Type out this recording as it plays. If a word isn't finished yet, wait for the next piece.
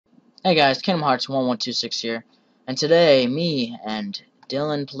Hey guys, Kingdom Hearts 1126 here, and today me and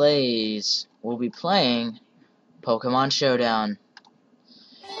DylanPlayz will be playing Pokemon Showdown.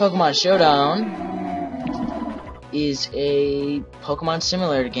 Pokemon Showdown is a Pokemon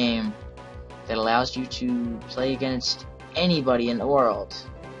simulator game that allows you to play against anybody in the world.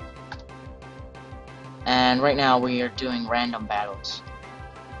 And right now we are doing random battles.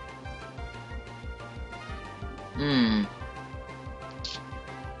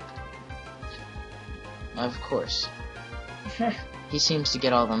 Of course. He seems to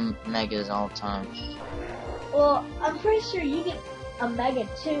get all the megas all the time. Well, I'm pretty sure you get a mega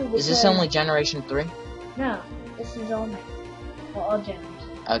too. Is this only Generation 3? No, this is only for all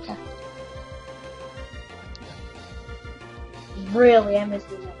generations. Okay. Really, I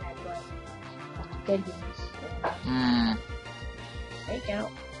missed it in that but good games. There you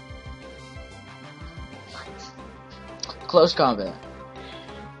go. Close combat.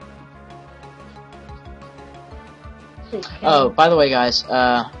 Please, Oh, by the way, guys,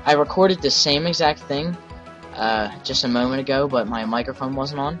 I recorded the same exact thing just a moment ago, but my microphone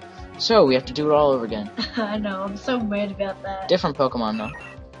wasn't on, so we have to do it all over again. I know, I'm so mad about that. Different Pokemon, though.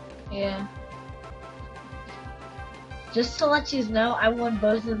 Yeah. Just to let you know, I won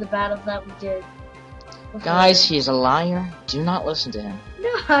both of the battles that we did. Before. Guys, he's a liar. Do not listen to him.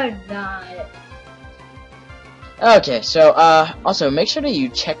 No, I'm not. Okay, so, also, make sure that you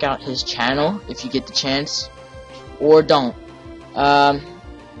check out his channel if you get the chance. Or don't.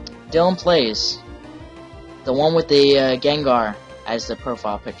 DylanPlayz. The one with the Gengar as the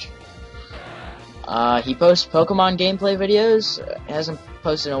profile picture. He posts Pokemon gameplay videos. Hasn't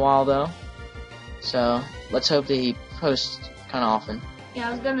posted in a while though. So let's hope that he posts kind of often. Yeah,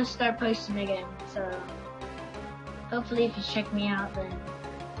 I was gonna start posting again. So hopefully, if you check me out, then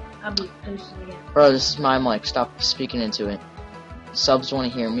I'll be posting again. Bro, this is my mic. Stop speaking into it. Subs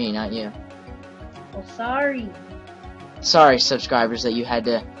want to hear me, not you. Well, sorry. Sorry, subscribers, that you had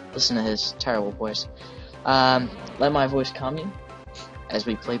to listen to his terrible voice. Let my voice calm you as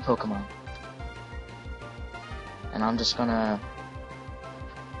we play Pokemon. And I'm just gonna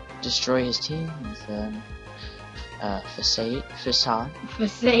destroy his team with Facade. Facade.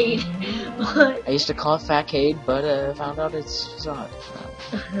 What? I used to call it Facade, but found out it's Facade.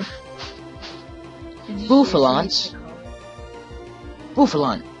 Bouffalance.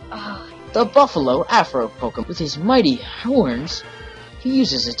 Bouffalon. Oh. The Buffalo Afro Pokemon. With his mighty horns, he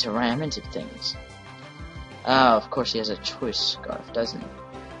uses it to ram into things. Of course he has a choice scarf, doesn't he?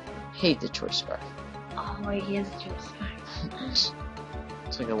 Hate the choice scarf. Oh, wait, he has a choice scarf.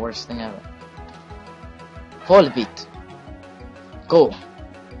 It's like the worst thing ever. Volbeat. Go.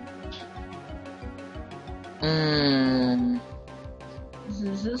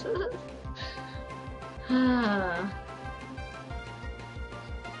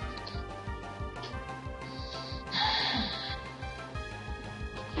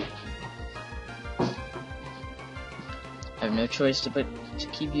 I have no choice but to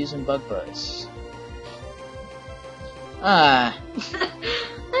keep using Bug Buzz. I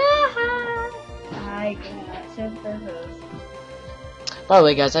got synthesis. By the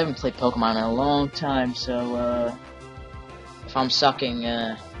way, guys, I haven't played Pokemon in a long time, so if I'm sucking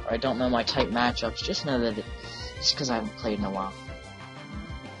or I don't know my type matchups, just know that it's because I haven't played in a while.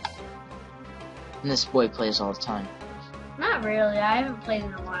 And this boy plays all the time. Not really. I haven't played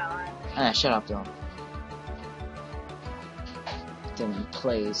in a while. Shut up, Dylan.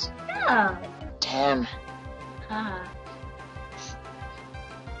 DylanPlayz. Oh. Damn.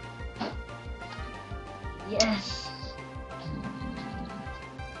 Yes.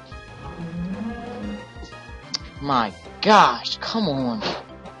 My gosh, come on.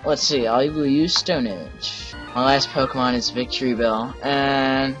 Let's see, I will use Stone Edge. My last Pokemon is Victory Bell,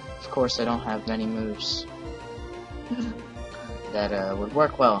 and of course I don't have many moves that would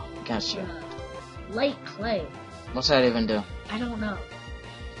work well against you. Light clay. What's that even do? I don't know.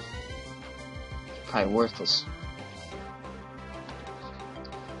 Probably worthless.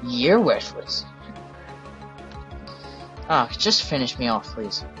 You're worthless. Ah, just finish me off,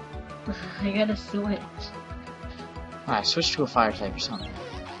 please. I gotta switch. Alright, switch to a fire type or something.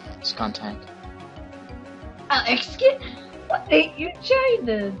 Skuntank. Excuse? What are you trying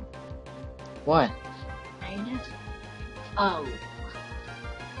to? What? Oh.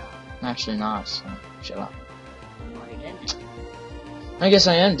 I'm actually not, so shut up. No, you didn't. I guess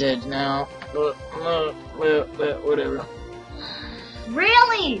I am dead now. Whatever.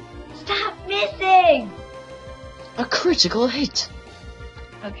 Really? Stop missing! A critical hit!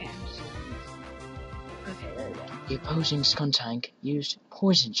 Okay. Okay, there we go. The opposing Skuntank used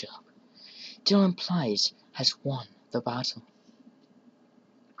Poison Jab. DylanPlayz has won the battle.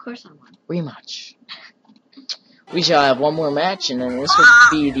 course I won. Rematch. We shall have one more match, and then this will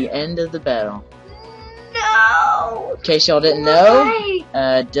be the end of the battle. No! In case y'all didn't know,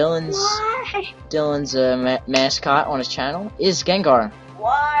 Why? Dylan's mascot on his channel is Gengar,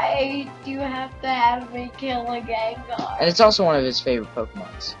 Why do you have to have me kill a Gengar? and it's also one of his favorite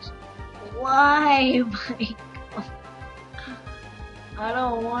Pokemons. Why, Michael? I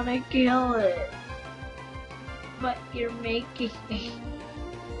don't want to kill it. But you're making me.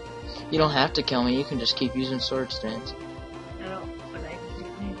 You don't have to kill me, you can just keep using Sword Stance. I don't, but I need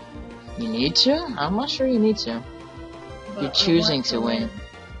to win. You need to? I'm not sure you need to. But You're I choosing want to win.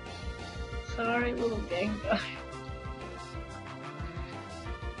 Sorry, little Gengar.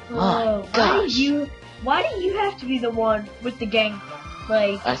 My gosh. Why do you have to be the one with the Gengar?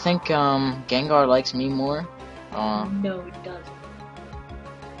 Like, I think Gengar likes me more. no, it doesn't.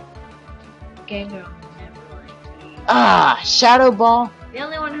 Gengar will never like you. Shadow Ball? The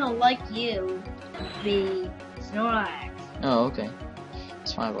only one who'll like you would be Snorlax. Oh, okay.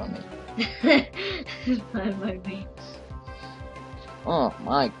 It's fine by me. It's fine by me. Oh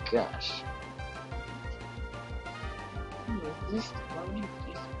my gosh. Who is this? Why would you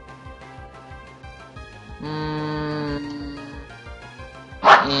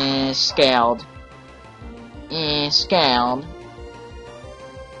use Scald. Scald.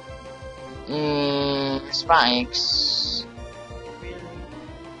 Spikes. Really?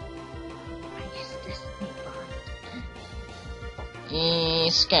 I use Destiny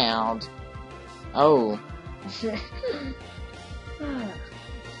Bond. Scald. Oh.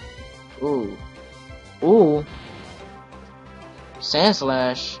 Ooh. Ooh.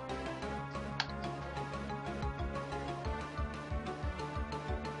 Sandslash.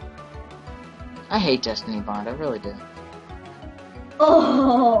 I hate Destiny Bond, I really do.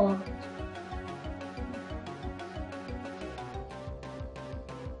 Oh!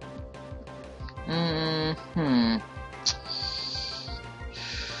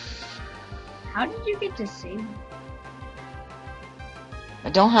 How did you get disabled? I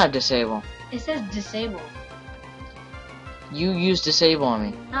don't have disable. It says disabled. You used disable on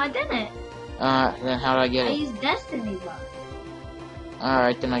me. No, I didn't. Then how did I get I it? used Destiny Bond.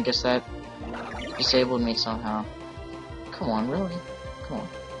 Alright, then I guess that disabled me somehow. Come on, really? Come on.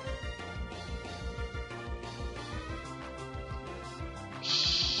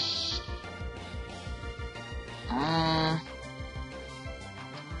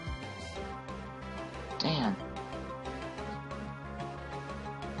 Damn.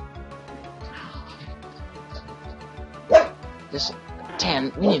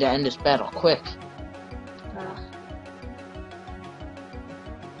 Damn, we need to end this battle quick.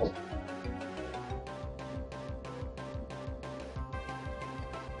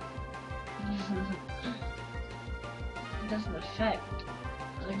 It doesn't affect.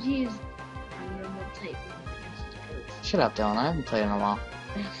 Oh jeez. I'm normal type. Shut up, Dylan. I haven't played in a while.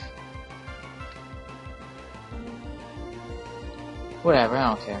 Whatever, I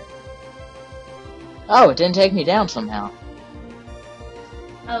don't care. Oh, it didn't take me down somehow.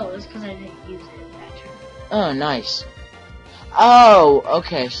 Oh, it's because I didn't use it that turn. Oh, nice. Oh,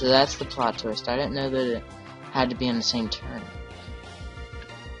 okay, so that's the plot twist. I didn't know that it had to be on the same turn.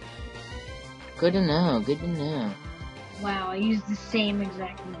 Good to know, good to know. Wow, I used the same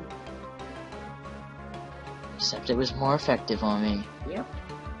exact move. Except it was more effective on me. Yep.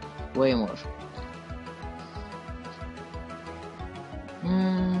 Way more effective.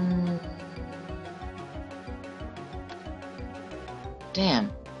 Damn.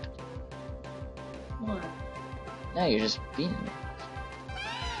 What? Now you're just beating me.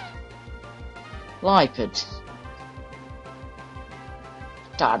 Lipid.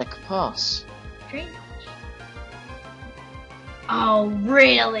 Dark Pulse. Drain Punch. Oh,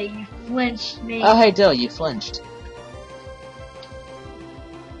 really? You flinched me? Oh, hey, Dill, you flinched.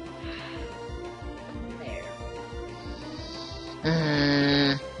 There.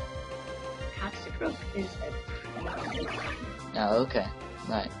 Mm. Toxic Rope is a Oh, okay.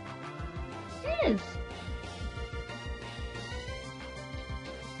 Right. It is.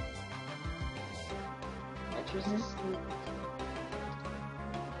 That's resistant.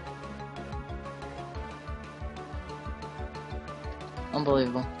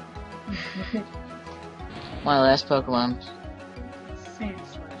 Unbelievable. My last Pokemon. Sand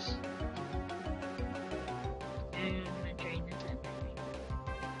Slash. And I'm gonna drain this everything.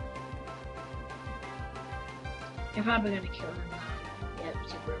 You're probably gonna kill him now. Yep,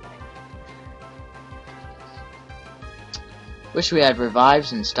 super effective. Wish we had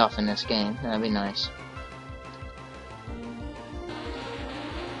revives and stuff in this game. That'd be nice.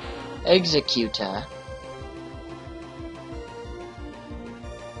 Executor.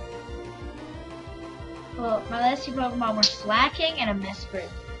 Well, my last two Pokemon were Slacking and a Mesprit.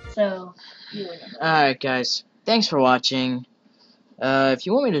 So, you would know. Alright, guys. Thanks for watching. If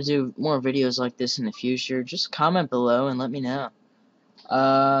you want me to do more videos like this in the future, just comment below and let me know.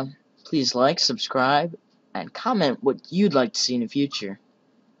 Please like, subscribe, and comment what you'd like to see in the future.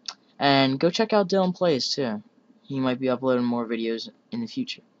 And go check out DylanPlayz too. He might be uploading more videos in the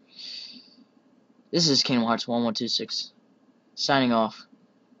future. This is Kingdom Hearts 1126, signing off.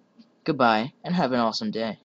 Goodbye, and have an awesome day.